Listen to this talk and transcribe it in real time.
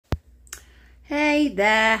Hey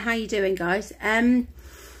there, how you doing, guys?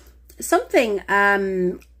 Something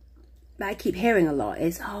that I keep hearing a lot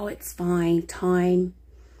is, oh, it's fine, time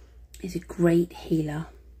is a great healer.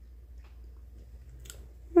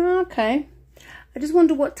 Okay, I just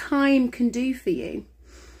wonder what time can do for you.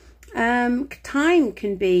 Time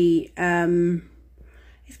can be,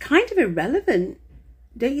 it's kind of irrelevant,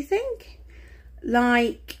 don't you think?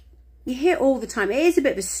 Like, you hear all the time, it is a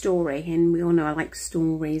bit of a story, and we all know I like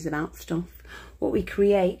stories about stuff, what we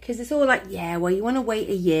create, because it's all like, yeah, well, you want to wait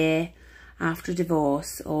a year after a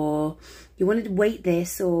divorce, or you want to wait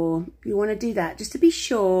this, or you want to do that, just to be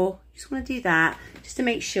sure, you just want to do that, just to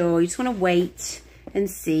make sure, you just want to wait and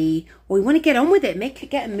see, or you want to get on with it,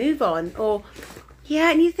 get a move on, or, yeah,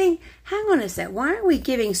 and you think, hang on a sec, why are we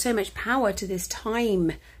giving so much power to this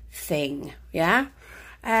time thing, yeah?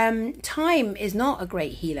 Time is not a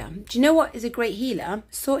great healer. Do you know what is a great healer?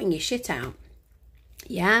 Sorting your shit out.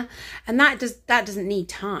 Yeah, and that doesn't need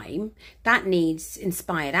time. That needs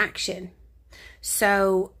inspired action.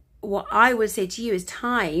 So what I would say to you is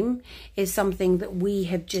time is something that we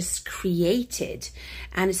have just created,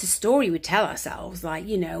 and it's a story we tell ourselves, like,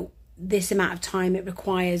 you know, this amount of time it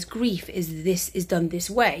requires. Grief is done this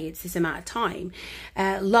way, it's this amount of time.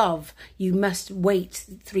 Love, you must wait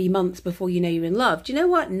 3 months before you know you're in love. Do you know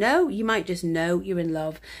what? No, you might just know you're in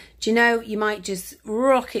love. Do you know, you might just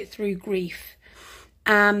rocket through grief.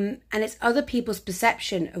 And it's other people's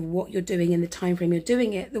perception of what you're doing in the time frame you're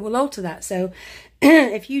doing it that will alter that. So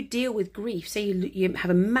if you deal with grief, say you have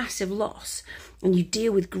a massive loss and you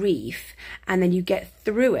deal with grief and then you get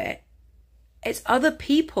through it, it's other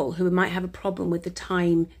people who might have a problem with the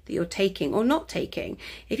time that you're taking or not taking.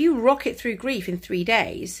 If you rocket through grief in 3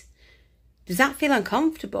 days, does that feel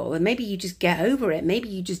uncomfortable? And maybe you just get over it. Maybe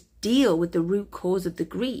you just deal with the root cause of the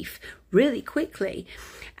grief really quickly.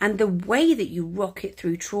 And the way that you rocket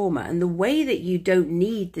through trauma, and the way that you don't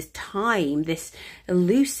need this time, this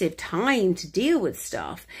elusive time to deal with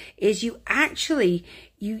stuff, is you actually,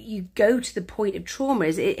 you go to the point of trauma.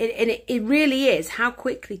 It really is, how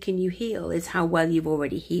quickly can you heal is how well you've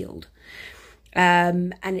already healed.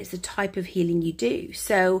 And it's the type of healing you do.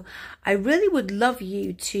 So I really would love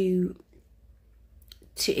you to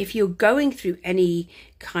if you're going through any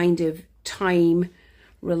kind of time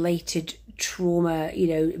related trauma, you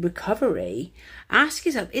know, recovery, ask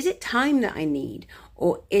yourself, is it time that I need,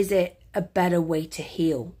 or is it a better way to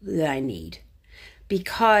heal that I need?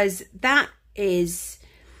 Because that is,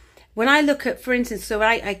 when I look at, for instance, so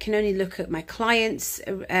I can only look at my clients,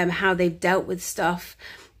 how they've dealt with stuff,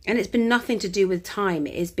 and it's been nothing to do with time.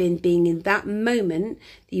 It has been being in that moment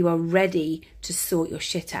that you are ready to sort your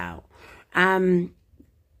shit out.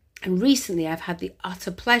 And recently I've had the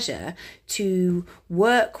utter pleasure to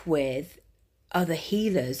work with other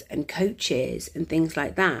healers and coaches and things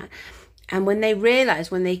like that. And when they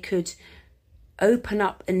realized, when they could open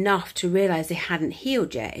up enough to realize they hadn't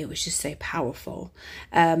healed yet, it was just so powerful.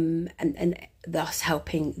 And thus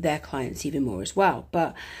helping their clients even more as well.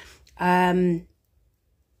 But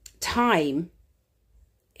time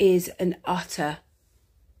is an utter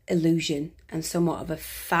illusion and somewhat of a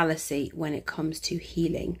fallacy when it comes to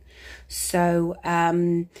healing. So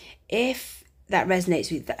if that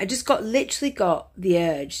resonates with you, I just literally got the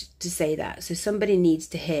urge to say that. So somebody needs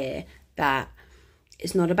to hear that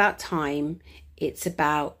it's not about time, it's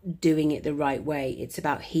about doing it the right way, it's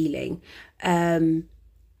about healing. And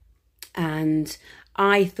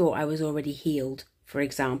I thought I was already healed, for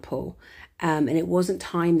example, and it wasn't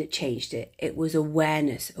time that changed it, it was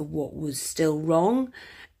awareness of what was still wrong,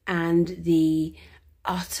 and the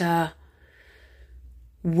utter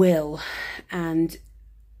will and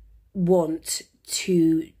want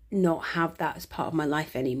to not have that as part of my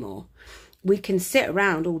life anymore. We can sit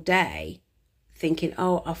around all day thinking,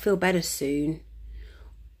 oh, I'll feel better soon.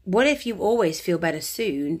 What if you always feel better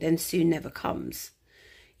soon, then soon never comes?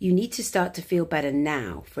 You need to start to feel better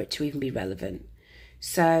now for it to even be relevant.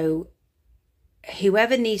 So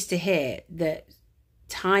whoever needs to hear that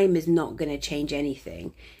time is not going to change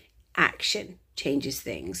anything, action changes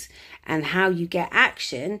things. And how you get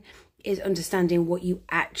action is understanding what you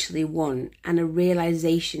actually want and a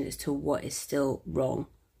realization as to what is still wrong.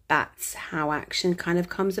 That's how action kind of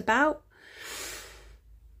comes about.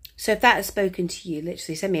 So if that has spoken to you,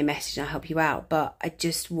 literally send me a message and I'll help you out. But I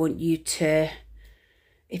just want you to,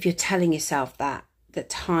 if you're telling yourself that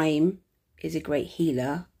time is a great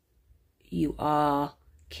healer, you are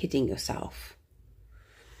kidding yourself.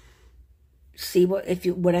 See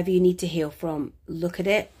whatever you need to heal from, look at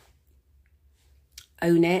it,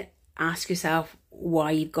 own it, ask yourself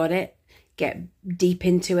why you've got it, get deep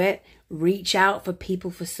into it. Reach out for people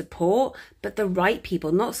for support, but the right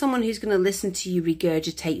people, not someone who's going to listen to you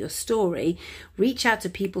regurgitate your story. Reach out to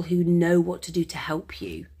people who know what to do to help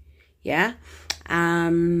you. Yeah.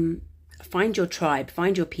 Find your tribe,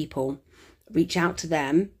 find your people, reach out to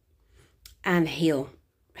them and heal.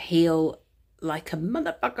 Heal like a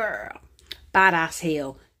motherfucker. Badass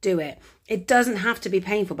heal. Do it. It doesn't have to be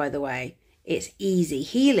painful, by the way. It's easy.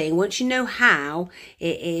 Healing, once you know how,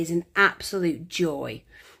 it is an absolute joy.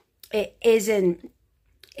 It is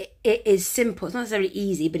simple. It's not necessarily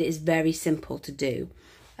easy, but it is very simple to do.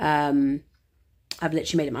 I've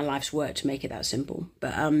literally made it my life's work to make it that simple.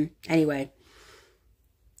 But anyway,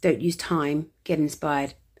 don't use time. Get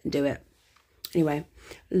inspired and do it. Anyway,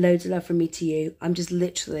 loads of love from me to you. I'm just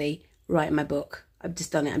literally writing my book. I've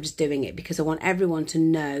just done it. I'm just doing it because I want everyone to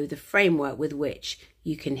know the framework with which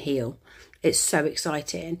you can heal. It's so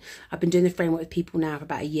exciting. I've been doing the framework with people now for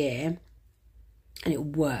about a year and it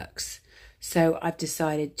works. So I've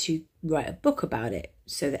decided to write a book about it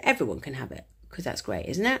so that everyone can have it, because that's great,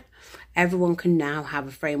 isn't it? Everyone can now have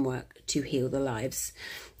a framework to heal their lives,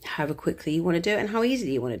 however quickly you want to do it and how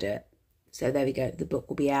easily you want to do it. So there we go. The book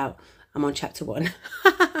will be out. I'm on chapter 1.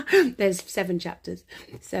 There's 7 chapters.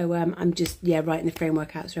 So I'm just, writing the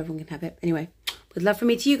framework out so everyone can have it. Anyway, with love from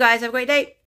me to you guys. Have a great day.